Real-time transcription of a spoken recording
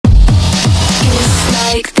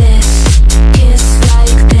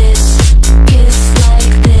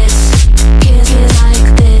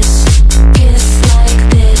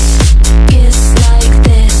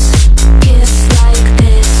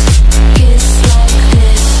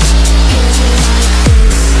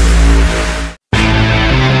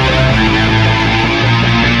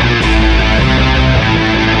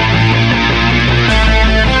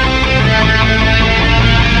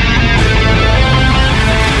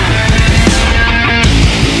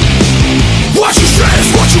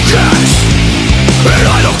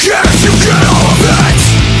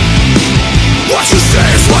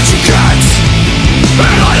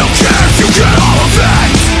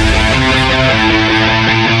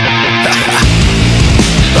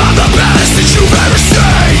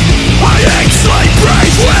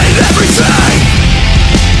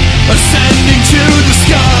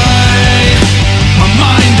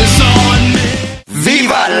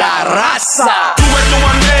la raza. Sube tu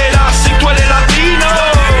bandera si tú eres latino.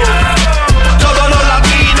 Todos los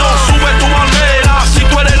latinos, sube tu bandera si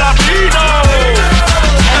tú eres latino.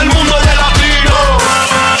 El mundo de latino.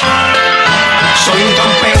 Soy un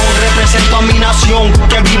campeón, represento a mi nación.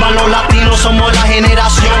 Que vivan los latinos, somos la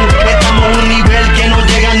generación. Estamos a un nivel que no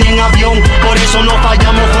llega ni en avión. Por eso no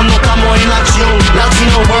fallamos cuando estamos en acción.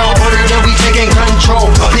 Latino world order that we taking control.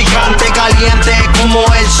 Picante, caliente como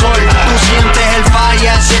el sol. Tú sientes el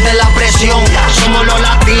fire, sientes la presión. Somos los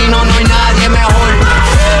latinos, no hay nadie mejor.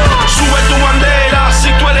 Sube tu bandera si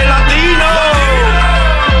tú eres latino.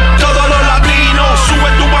 Todos los latinos, sube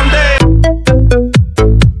tu bandera.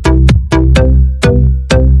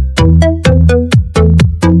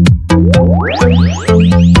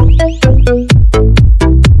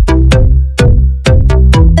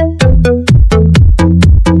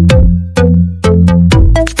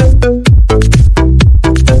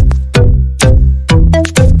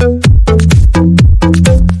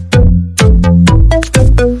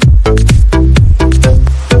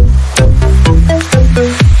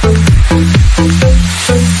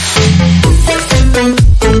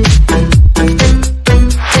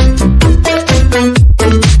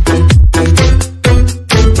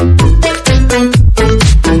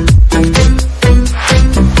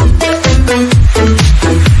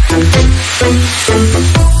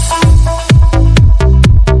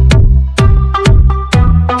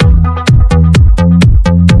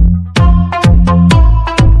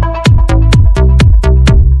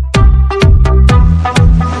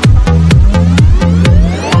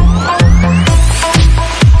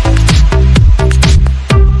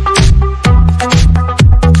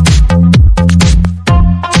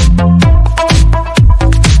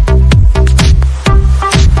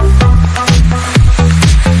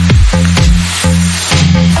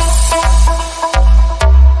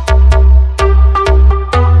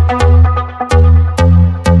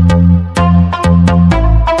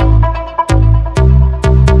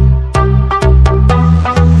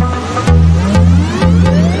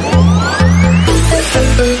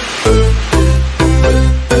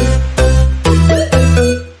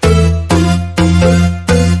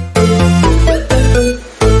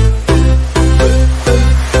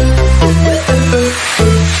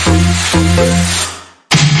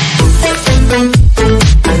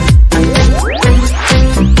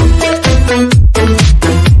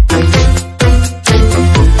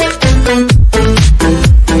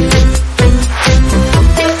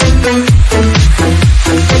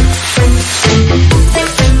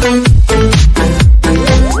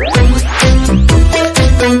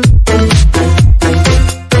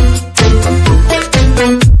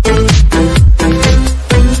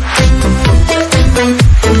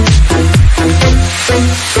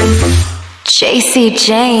 JC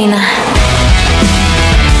Jane.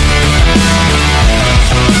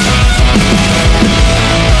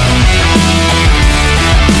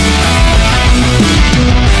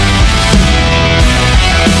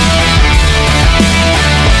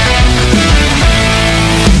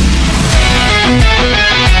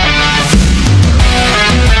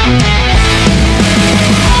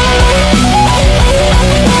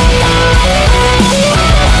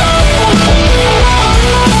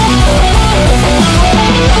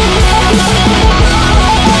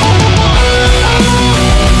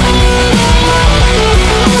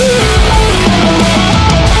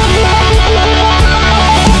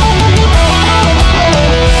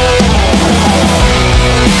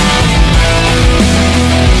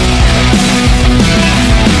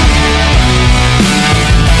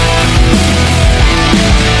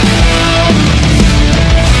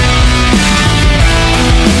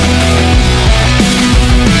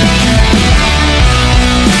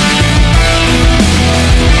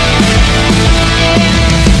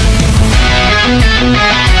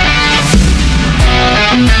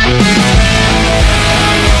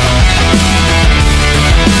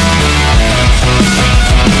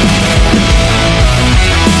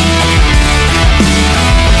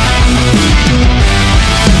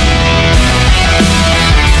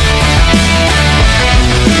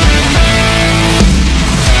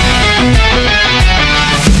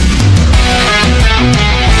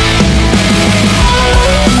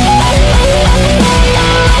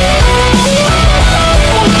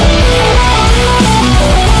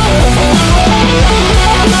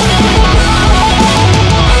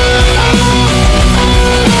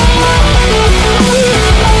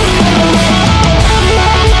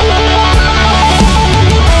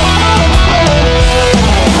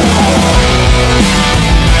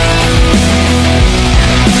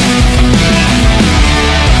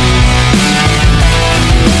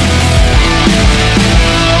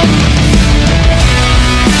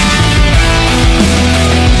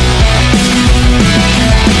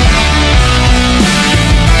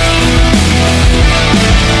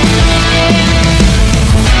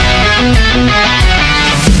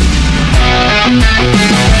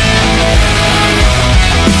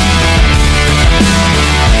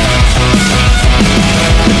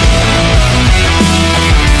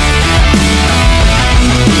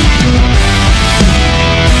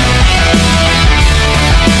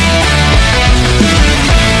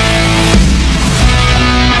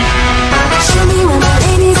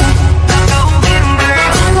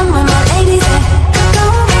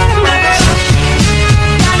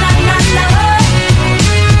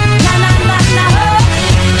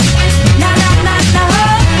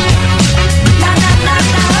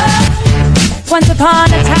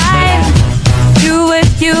 upon a time, you were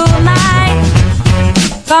mine.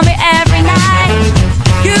 Call me every night.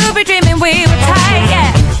 You be dreaming we were tight,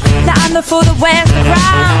 yeah. Now I'm the fool that wears the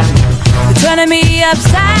crown. You're turning me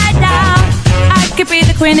upside down. I could be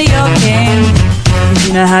the queen of your king.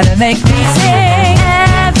 You know how to make me sing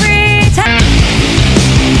every time.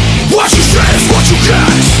 What you say is what you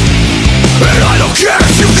get.